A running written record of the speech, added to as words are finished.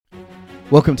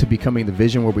Welcome to Becoming the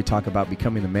Vision, where we talk about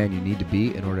becoming the man you need to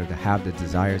be in order to have the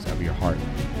desires of your heart.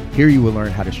 Here you will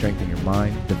learn how to strengthen your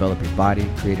mind, develop your body,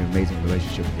 create an amazing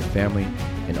relationship with your family,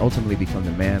 and ultimately become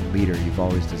the man leader you've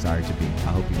always desired to be.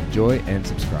 I hope you enjoy and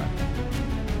subscribe.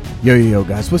 Yo,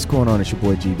 guys, what's going on? It's your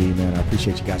boy GB, man. I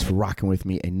appreciate you guys for rocking with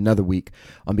me another week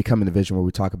on Becoming the Vision, where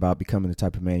we talk about becoming the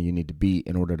type of man you need to be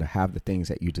in order to have the things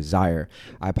that you desire.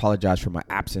 I apologize for my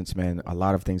absence, man. A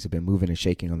lot of things have been moving and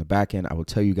shaking on the back end. I will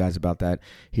tell you guys about that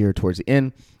here towards the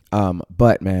end.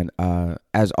 But man,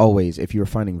 as always, if you're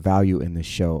finding value in this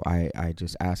show, I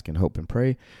just ask and hope and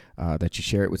pray that you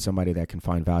share it with somebody that can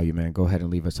find value, man. Go ahead and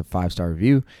leave us a 5-star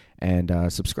review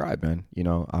and subscribe, man.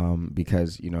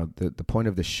 Because the point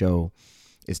of the show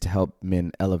is to help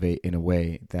men elevate in a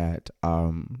way that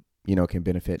can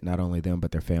benefit not only them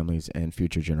but their families and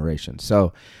future generations.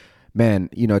 So, man,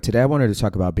 today I wanted to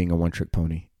talk about being a one-trick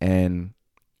pony, and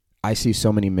I see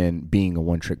so many men being a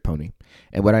one-trick pony.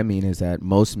 And what I mean is that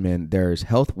most men, there's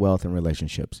health, wealth, and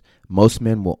relationships. Most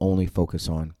men will only focus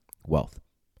on wealth.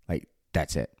 Like,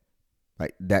 that's it.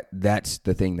 Like, that's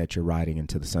the thing that you're riding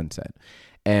into the sunset.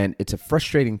 And it's a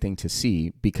frustrating thing to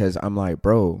see, because I'm like,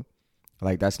 bro,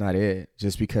 like, that's not it.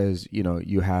 Just because,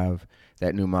 you have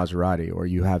that new Maserati, or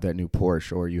you have that new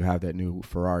Porsche, or you have that new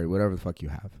Ferrari, whatever the fuck you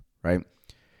have, right?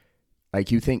 Like,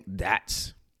 you think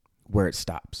that's where it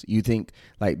stops. You think,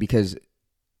 like, because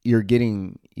you're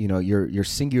getting, you're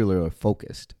singularly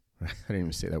focused. I didn't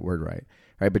even say that word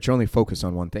right? But you're only focused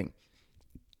on one thing.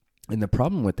 And the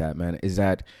problem with that, man, is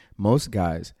that most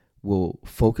guys will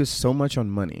focus so much on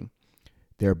money,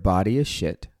 their body is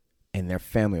shit, and their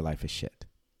family life is shit.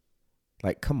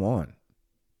 Like, come on.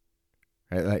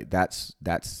 Right? Like, that's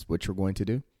what you're going to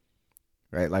do.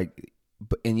 Right? Like,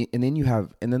 and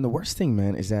then the worst thing,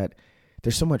 man, is that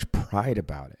there's so much pride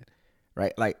about it.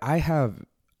 Right? Like, I have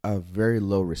a very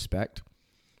low respect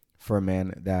for a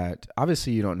man that,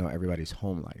 obviously you don't know everybody's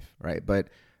home life, right? But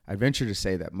I venture to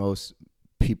say that most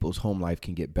people's home life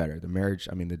can get better.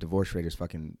 The divorce rate is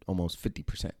fucking almost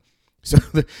 50%. So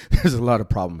there's a lot of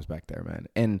problems back there, man.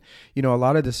 And, a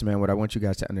lot of this, man, what I want you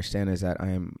guys to understand is that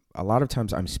a lot of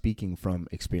times I'm speaking from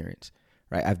experience,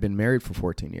 right? I've been married for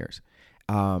 14 years.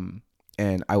 And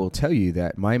I will tell you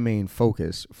that my main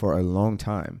focus for a long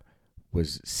time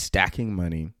was stacking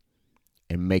money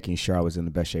and making sure I was in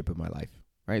the best shape of my life,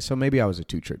 right? So maybe I was a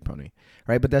two-trick pony,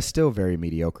 right? But that's still very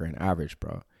mediocre and average,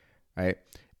 bro, right?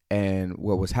 And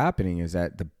what was happening is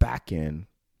that the back end,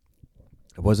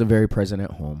 I wasn't very present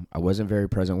at home. I wasn't very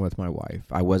present with my wife.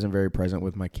 I wasn't very present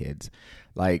with my kids.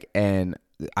 And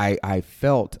I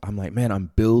felt, I'm like, man,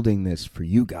 I'm building this for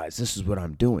you guys. This is what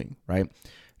I'm doing, right?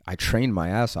 I trained my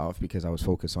ass off because I was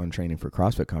focused on training for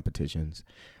CrossFit competitions.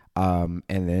 And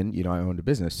then, I owned a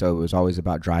business. So it was always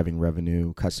about driving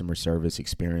revenue, customer service,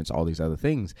 experience, all these other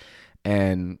things.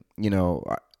 And,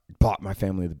 I bought my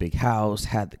family the big house,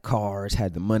 had the cars,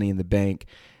 had the money in the bank,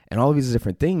 and all of these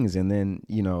different things. And then,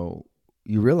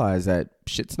 you realize that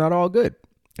shit's not all good.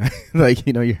 Like,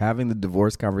 you're having the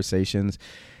divorce conversations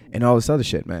and all this other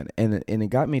shit, man. And it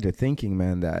got me to thinking,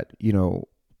 man, that,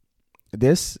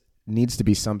 this needs to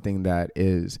be something that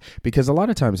is, because a lot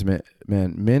of times,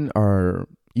 men are,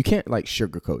 you can't like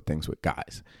sugarcoat things with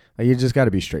guys. Like, you just got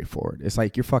to be straightforward. It's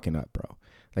like, you're fucking up, bro.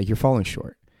 Like, you're falling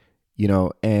short,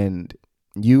 and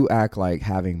you act like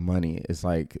having money is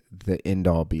like the end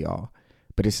all be all.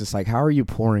 But it's just like, how are you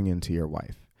pouring into your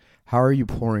wife? How are you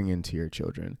pouring into your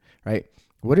children, right?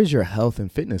 What does your health and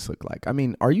fitness look like? I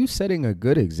mean, are you setting a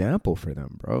good example for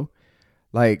them, bro?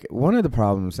 Like, one of the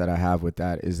problems that I have with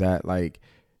that is that, like,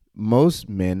 most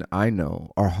men I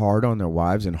know are hard on their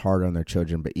wives and hard on their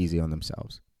children, but easy on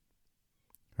themselves.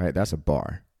 Right? That's a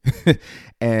bar.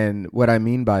 And what I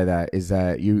mean by that is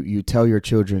that you tell your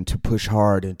children to push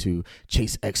hard and to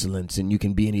chase excellence, and you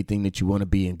can be anything that you want to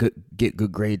be and get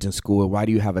good grades in school. Why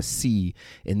do you have a C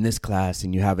in this class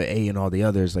and you have an A in all the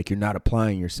others? Like, you're not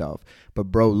applying yourself.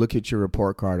 But bro, look at your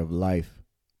report card of life.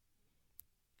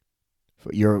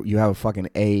 You have a fucking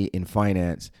A in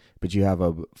finance, but you have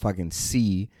a fucking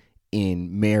C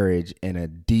in marriage and a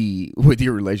D with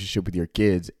your relationship with your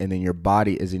kids, and then your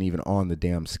body isn't even on the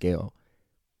damn scale.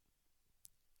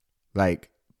 Like,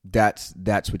 that's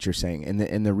what you're saying.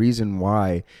 And the reason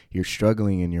why you're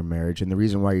struggling in your marriage and the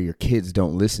reason why your kids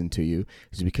don't listen to you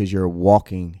is because you're a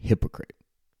walking hypocrite.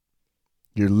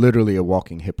 You're literally a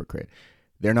walking hypocrite.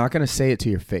 They're not going to say it to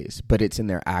your face, but it's in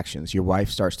their actions. Your wife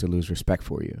starts to lose respect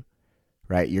for you,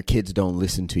 right? Your kids don't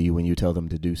listen to you when you tell them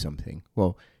to do something.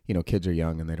 Well, kids are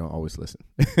young and they don't always listen.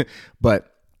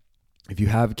 But if you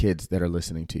have kids that are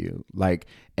listening to you, like,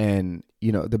 and,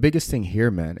 the biggest thing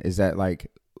here, man, is that, like,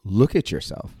 look at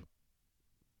yourself.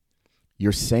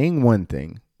 You're saying one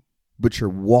thing, but you're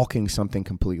walking something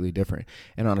completely different.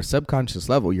 And on a subconscious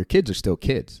level, your kids are still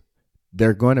kids.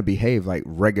 They're going to behave like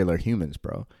regular humans,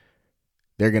 bro.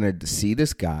 They're going to see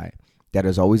this guy that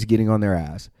is always getting on their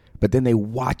ass, but then they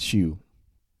watch you.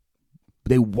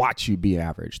 They watch you be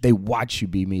average. They watch you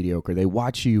be mediocre. They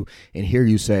watch you and hear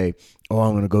you say, oh,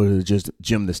 I'm going to go to the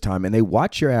gym this time. And they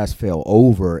watch your ass fail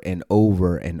over and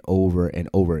over and over and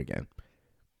over again.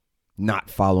 Not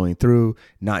following through,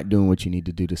 not doing what you need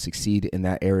to do to succeed in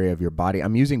that area of your body.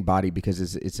 I'm using body because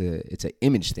it's an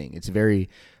image thing. It's very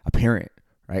apparent,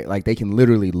 right? Like they can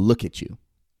literally look at you.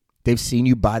 They've seen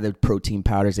you buy the protein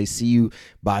powders. They see you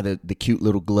buy the cute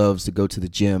little gloves to go to the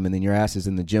gym, and then your ass is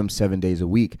in the gym 7 days a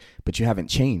week, but you haven't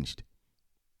changed.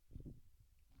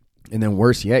 And then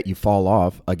worse yet, you fall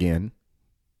off again.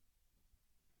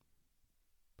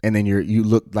 And then you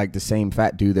look like the same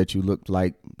fat dude that you looked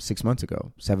like 6 months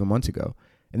ago, 7 months ago.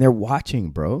 And they're watching,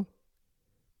 bro.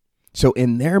 So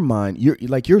in their mind, you're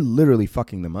literally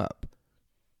fucking them up.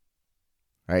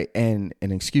 Right. And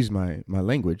excuse my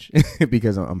language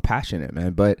because I'm passionate,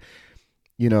 man. But,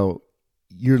 you're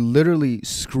literally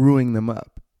screwing them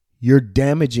up. You're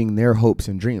damaging their hopes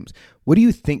and dreams. What do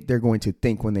you think they're going to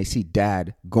think when they see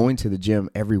dad going to the gym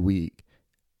every week,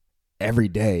 every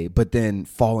day, but then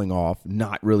falling off,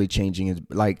 not really changing his,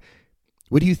 like,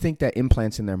 what do you think that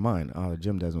implants in their mind? Oh, the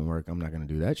gym doesn't work. I'm not going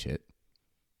to do that shit.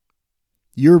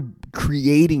 You're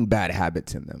creating bad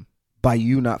habits in them by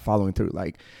you not following through.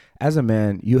 Like, as a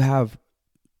man, you have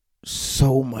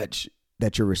so much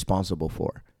that you're responsible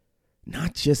for.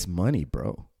 Not just money,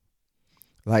 bro.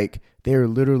 Like,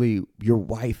 your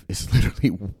wife is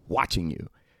literally watching you.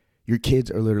 Your kids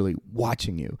are literally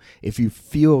watching you. If you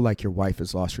feel like your wife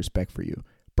has lost respect for you,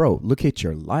 bro, look at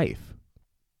your life.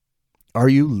 Are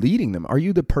you leading them? Are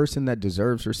you the person that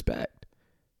deserves respect?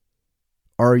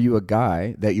 Are you a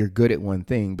guy that you're good at one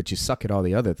thing, but you suck at all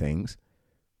the other things?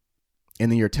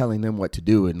 And then you're telling them what to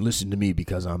do and listen to me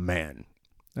because I'm man.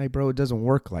 Like, bro, it doesn't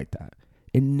work like that.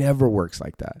 It never works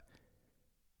like that.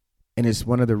 And it's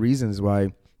one of the reasons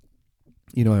why,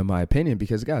 in my opinion,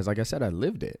 because guys, like I said, I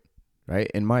lived it,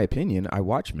 right? In my opinion, I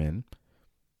watch men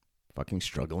fucking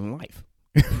struggle in life,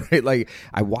 right? Like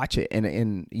I watch it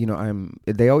and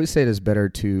they always say it's better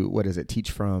to, teach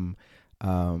from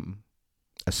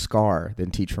a scar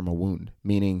than teach from a wound.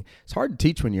 Meaning it's hard to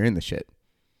teach when you're in the shit.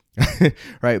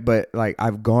 Right. But like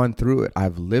I've gone through it.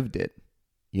 I've lived it,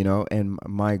 and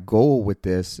my goal with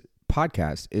this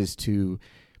podcast is to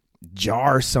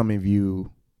jar some of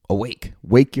you awake,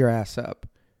 wake your ass up,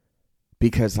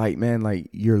 because like, man, like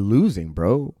you're losing,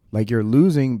 bro. Like you're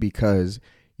losing because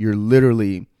you're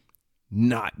literally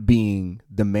not being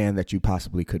the man that you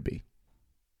possibly could be.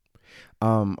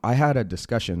 I had a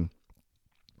discussion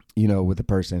with a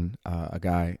person, a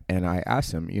guy, and I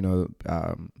asked him,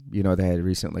 they had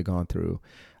recently gone through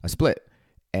a split.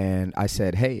 And I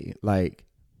said, hey, like,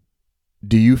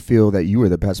 do you feel that you were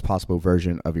the best possible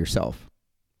version of yourself?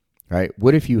 Right?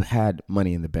 What if you had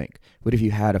money in the bank? What if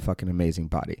you had a fucking amazing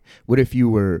body? What if you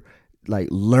were like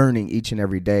learning each and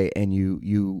every day and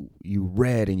you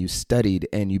read and you studied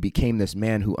and you became this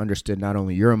man who understood not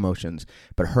only your emotions,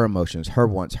 but her emotions, her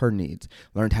wants, her needs,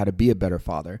 learned how to be a better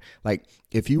father. Like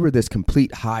if you were this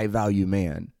complete high value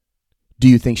man, do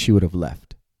you think she would have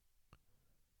left?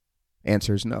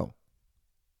 Answer is no.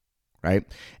 Right.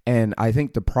 And I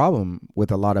think the problem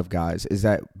with a lot of guys is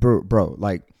that, bro,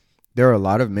 like there are a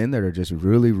lot of men that are just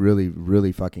really, really,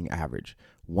 really fucking average.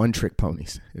 One trick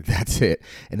ponies. That's it.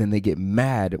 And then they get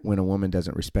mad when a woman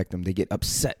doesn't respect them. They get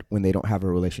upset when they don't have a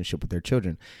relationship with their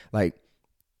children. Like,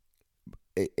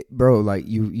 bro, like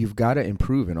you've got to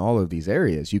improve in all of these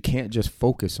areas. You can't just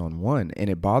focus on one. And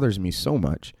it bothers me so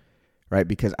much, right?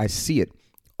 Because I see it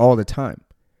all the time.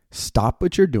 Stop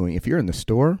what you're doing. If you're in the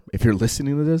store, if you're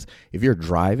listening to this, if you're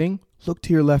driving, look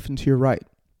to your left and to your right.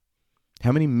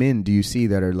 How many men do you see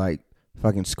that are like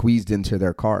fucking squeezed into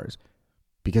their cars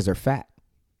because they're fat?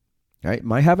 Right?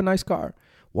 Might have a nice car.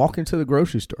 Walk into the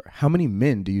grocery store. How many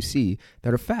men do you see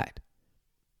that are fat?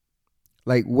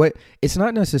 Like what? It's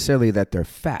not necessarily that they're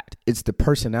fat. It's the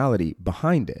personality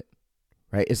behind it,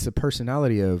 right? It's the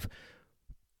personality of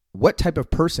what type of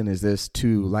person is this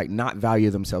to like not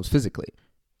value themselves physically?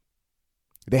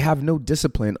 They have no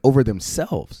discipline over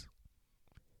themselves.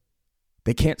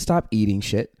 They can't stop eating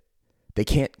shit. They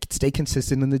can't stay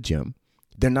consistent in the gym.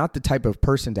 They're not the type of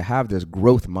person to have this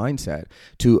growth mindset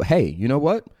to, hey, you know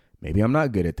what? Maybe I'm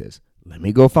not good at this. Let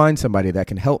me go find somebody that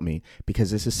can help me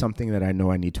because this is something that I know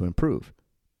I need to improve.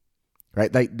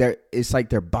 Right? Like it's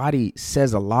like their body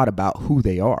says a lot about who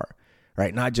they are.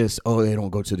 Right? Not just, oh, they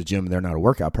don't go to the gym. They're not a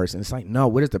workout person. It's like, no,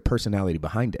 what is the personality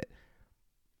behind it?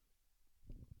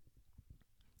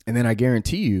 And then I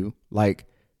guarantee you, like,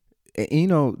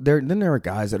 then there are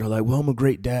guys that are like, well, I'm a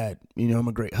great dad, I'm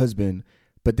a great husband,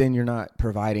 but then you're not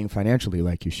providing financially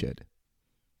like you should.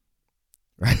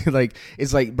 Right? Like,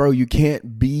 it's like, bro, you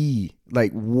can't be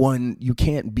great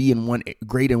in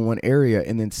one area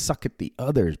and then suck at the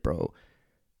others, bro.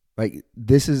 Like,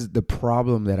 this is the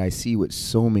problem that I see with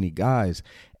so many guys.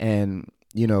 And,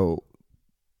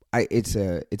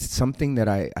 it's something that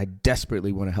I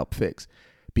desperately want to help fix,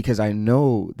 because I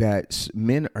know that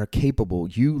men are capable.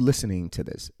 You listening to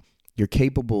this, you're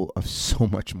capable of so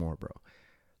much more, bro.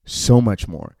 So much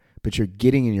more. But you're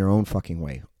getting in your own fucking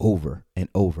way over and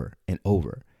over and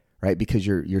over, right? Because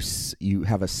you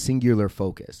have a singular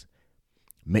focus.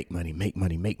 Make money, make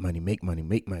money, make money, make money,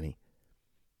 make money.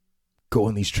 Go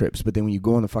on these trips. But then when you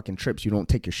go on the fucking trips, you don't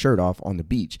take your shirt off on the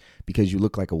beach because you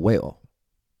look like a whale.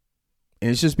 And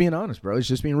it's just being honest, bro. It's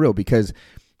just being real, because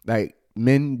like,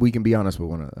 men, we can be honest with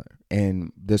one another.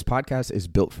 And this podcast is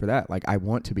built for that. Like, I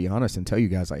want to be honest and tell you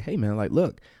guys, like, hey man, like,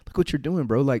 look what you're doing,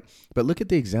 bro. Like, but look at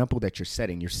the example that you're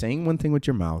setting. You're saying one thing with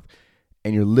your mouth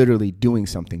and you're literally doing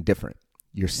something different.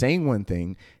 You're saying one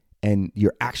thing and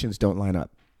your actions don't line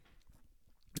up.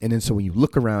 And then so when you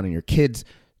look around and your kids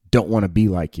don't want to be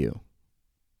like you,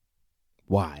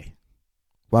 why?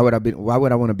 Why would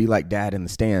I want to be like dad in the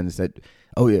stands that,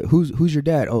 oh yeah, who's your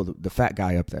dad? Oh, the fat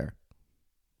guy up there.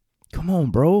 Come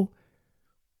on, bro.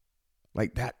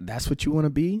 Like that's what you want to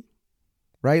be,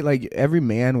 right? Like, every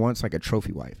man wants like a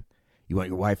trophy wife. You want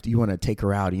your wife, you want to take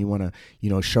her out and you want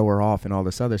to, show her off and all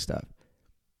this other stuff.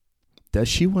 Does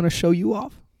she want to show you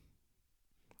off?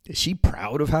 Is she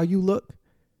proud of how you look?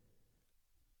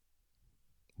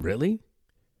 Really?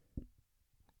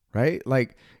 Right?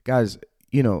 Like, guys,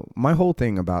 my whole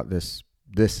thing about this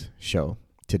show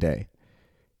today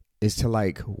is to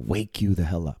like wake you the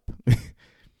hell up.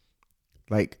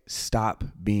 Like, stop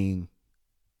being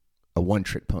a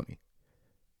one-trick pony.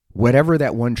 Whatever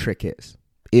that one trick is.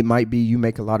 It might be you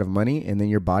make a lot of money and then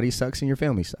your body sucks and your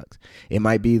family sucks. It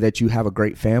might be that you have a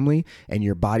great family and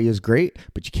your body is great,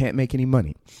 but you can't make any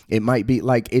money. It might be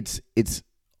like it's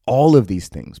all of these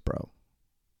things, bro.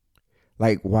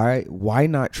 Like, why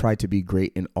not try to be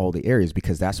great in all the areas?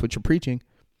 Because that's what you're preaching.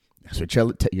 That's what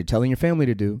you're telling your family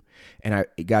to do. And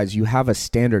guys, you have a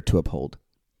standard to uphold.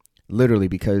 Literally,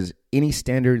 because any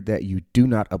standard that you do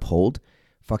not uphold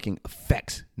fucking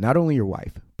affects not only your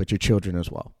wife, but your children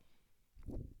as well.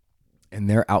 And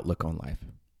their outlook on life.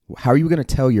 How are you going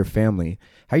to tell your family,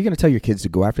 how are you going to tell your kids to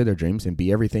go after their dreams and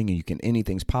be everything and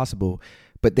anything's possible,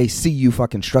 but they see you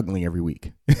fucking struggling every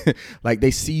week? Like,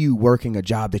 they see you working a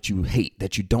job that you hate,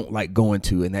 that you don't like going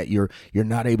to, and that you're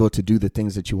not able to do the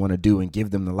things that you want to do and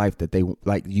give them the life that they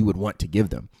like you would want to give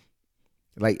them.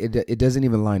 Like, it doesn't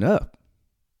even line up.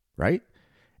 Right?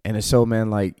 And it's so,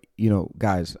 man, like,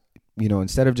 guys,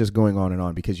 instead of just going on and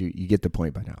on, because you get the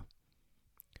point by now,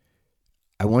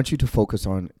 I want you to focus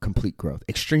on complete growth,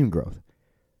 extreme growth.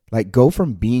 Like, go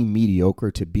from being mediocre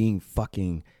to being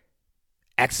fucking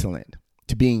excellent,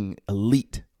 to being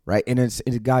elite, right? And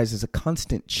guys, it's a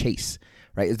constant chase,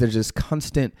 right? There's this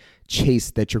constant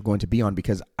chase that you're going to be on,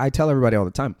 because I tell everybody all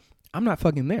the time, I'm not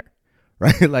fucking there.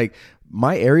 Right? Like,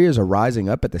 my areas are rising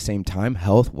up at the same time: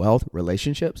 health, wealth,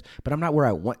 relationships, but I'm not where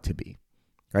I want to be.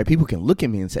 Right? People can look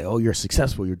at me and say, oh, you're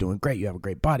successful. You're doing great. You have a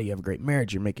great body. You have a great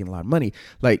marriage. You're making a lot of money.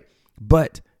 Like,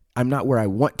 but I'm not where I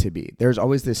want to be. There's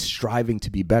always this striving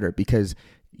to be better, because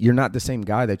you're not the same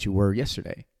guy that you were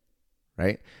yesterday.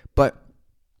 Right? But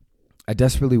I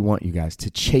desperately want you guys to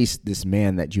chase this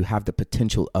man that you have the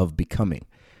potential of becoming.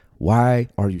 Why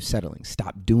are you settling?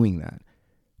 Stop doing that.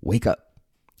 Wake up.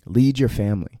 Lead your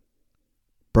family.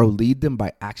 Bro, lead them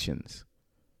by actions,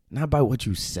 not by what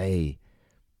you say,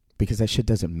 because that shit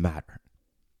doesn't matter.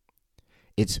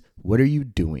 It's, what are you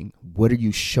doing? What are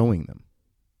you showing them?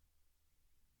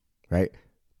 Right?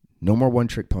 No more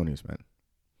one-trick ponies, man.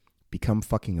 Become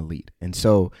fucking elite. And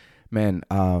so, man,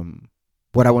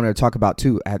 what I wanted to talk about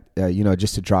too,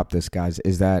 just to drop this, guys,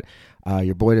 is that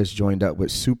your boy has joined up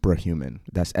with Suprahuman.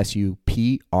 That's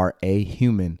SUPRA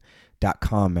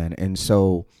human.com, man. And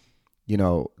so,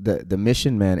 the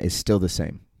mission, man, is still the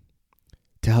same: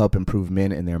 to help improve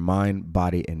men in their mind,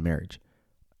 body, and marriage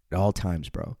at all times,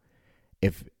 bro.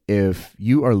 If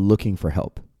you are looking for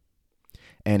help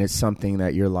and it's something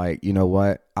that you're like, you know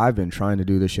what, I've been trying to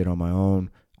do this shit on my own.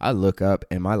 I look up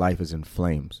and my life is in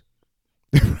flames.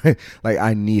 Like,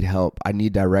 I need help. I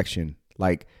need direction.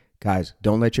 Like, guys,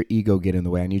 don't let your ego get in the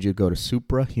way. I need you to go to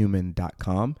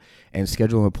suprahuman.com and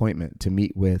schedule an appointment to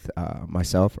meet with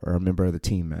myself or a member of the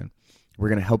team, man. We're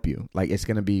going to help you. Like, it's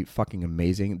going to be fucking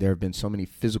amazing. There have been so many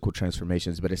physical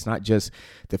transformations, but it's not just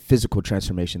the physical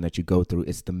transformation that you go through.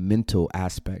 It's the mental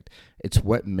aspect. It's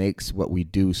what makes what we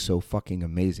do so fucking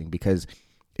amazing, because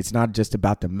it's not just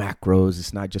about the macros.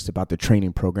 It's not just about the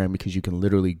training program, because you can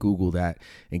literally Google that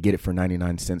and get it for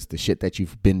 99 cents. The shit that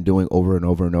you've been doing over and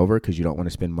over and over because you don't want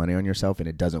to spend money on yourself and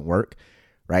it doesn't work.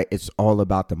 Right? It's all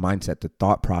about the mindset, the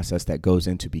thought process that goes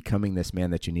into becoming this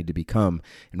man that you need to become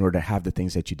in order to have the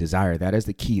things that you desire. That is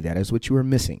the key. That is what you are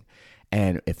missing.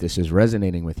 And if this is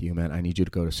resonating with you, man, I need you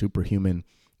to go to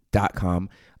superhuman.com.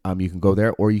 You can go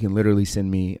there, or you can literally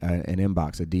send me an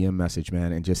inbox, a DM message,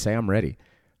 man, and just say, I'm ready,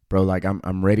 bro. Like,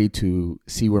 I'm ready to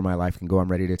see where my life can go.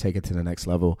 I'm ready to take it to the next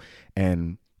level.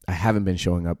 And I haven't been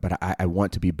showing up, but I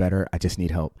want to be better. I just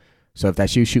need help. So if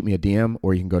that's you, shoot me a DM,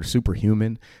 or you can go to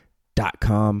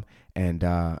superhuman.com. And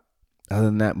other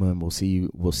than that, man, we'll see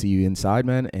you inside,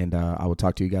 man, and I will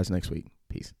talk to you guys next week.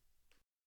 Peace.